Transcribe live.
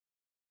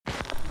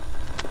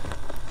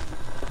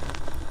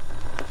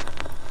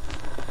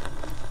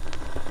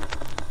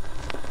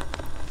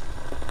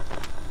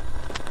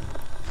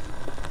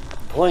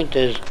point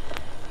is,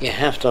 you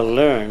have to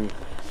learn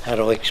how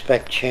to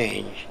expect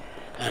change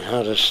and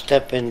how to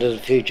step into the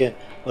future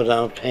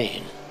without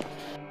pain.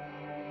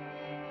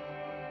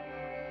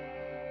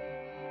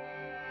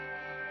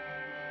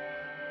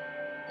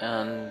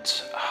 And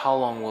how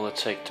long will it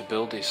take to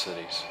build these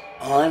cities?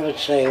 Well, I would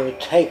say it would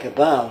take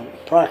about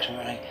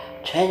approximately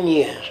 10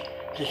 years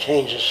to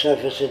change the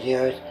surface of the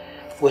earth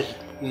with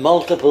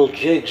multiple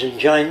jigs and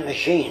giant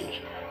machines,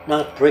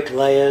 not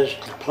bricklayers,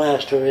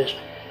 plasterers,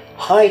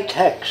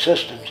 high-tech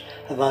systems,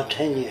 about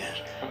 10 years.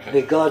 Okay.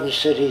 Big garden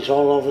cities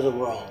all over the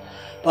world.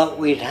 But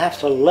we'd have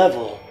to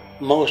level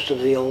most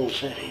of the old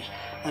cities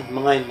and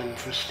mine them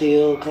for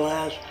steel,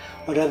 glass,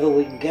 whatever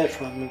we can get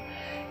from them.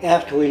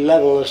 After we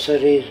level the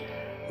cities,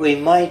 we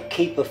might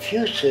keep a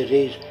few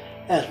cities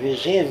as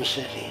museum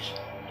cities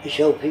to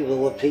show people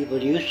what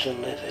people used to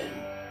live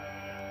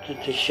in,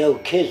 to show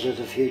kids of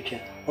the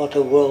future what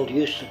the world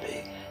used to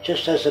be,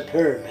 just as the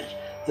pyramids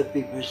would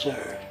be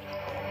preserved.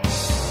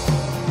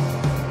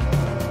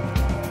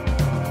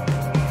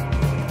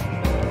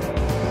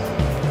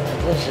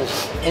 This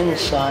is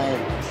inside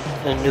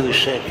the new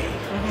city.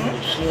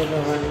 You see it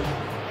around?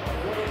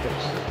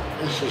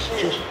 This is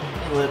just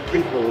where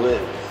people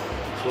live.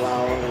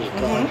 Flowers,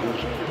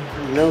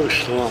 gardens, no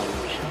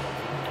slums,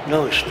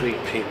 no street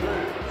people,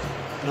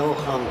 no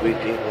hungry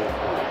people.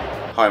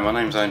 Hi, my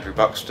name's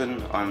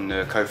Andrew.Buxton. I'm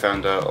the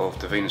co-founder of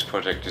the Venus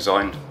Project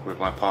Design with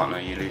my partner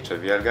Julita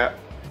Wielgat.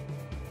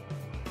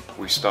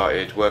 We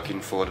started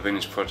working for the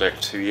Venus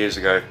Project 2 years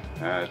ago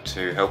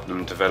to help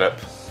them develop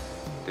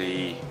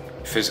the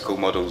physical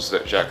models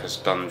that Jacque has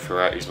done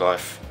throughout his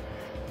life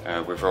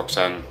with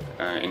Roxanne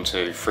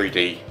into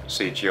 3D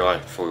CGI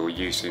for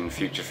use in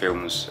future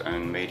films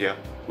and media.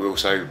 We're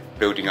also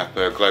building up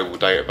a global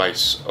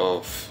database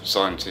of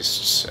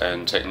scientists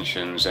and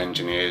technicians,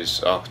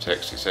 engineers,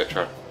 architects,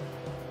 etc.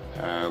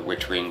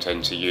 Which we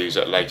intend to use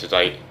at a later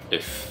date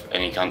if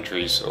any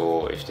countries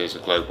or if there's a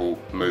global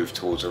move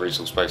towards a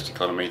resource-based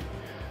economy,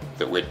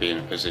 that we'd be in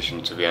a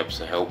position to be able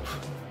to help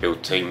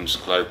build teams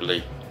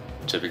globally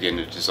to begin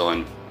the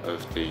design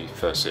of the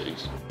first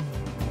cities.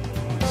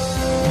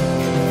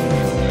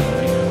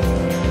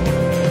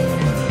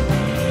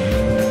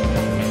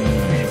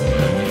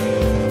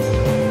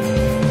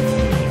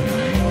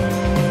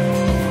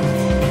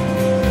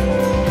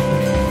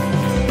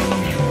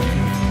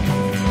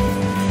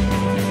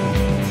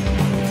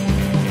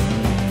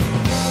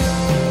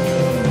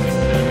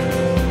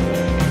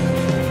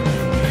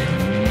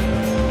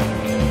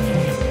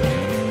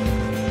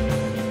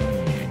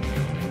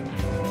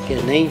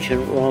 In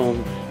ancient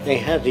Rome, they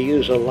had to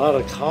use a lot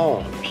of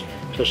columns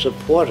to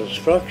support a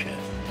structure.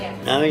 Yeah.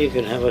 Now you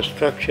can have a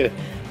structure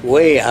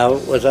way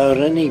out without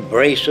any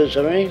braces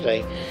or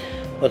anything.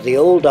 But the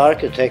old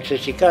architects,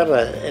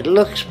 it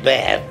looks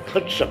bad,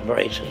 put some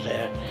braces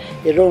there.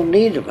 You don't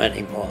need them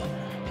anymore.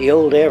 The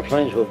old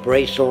airplanes were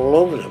braced all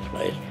over the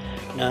place.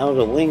 Now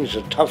the wings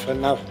are tough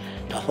enough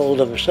to hold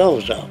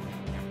themselves up.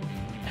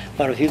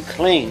 But if you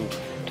cling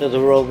to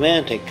the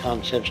romantic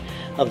concepts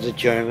of the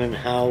German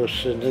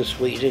house and the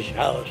Swedish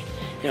house,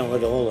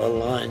 with all the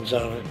lines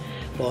on it,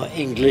 or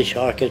English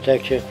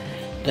architecture,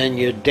 then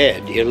you're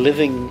dead. You're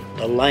living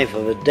the life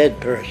of a dead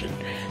person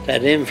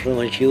that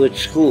influenced you at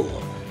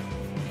school.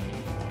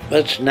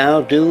 Let's now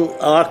do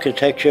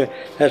architecture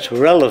that's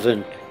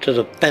relevant to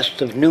the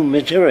best of new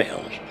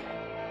materials.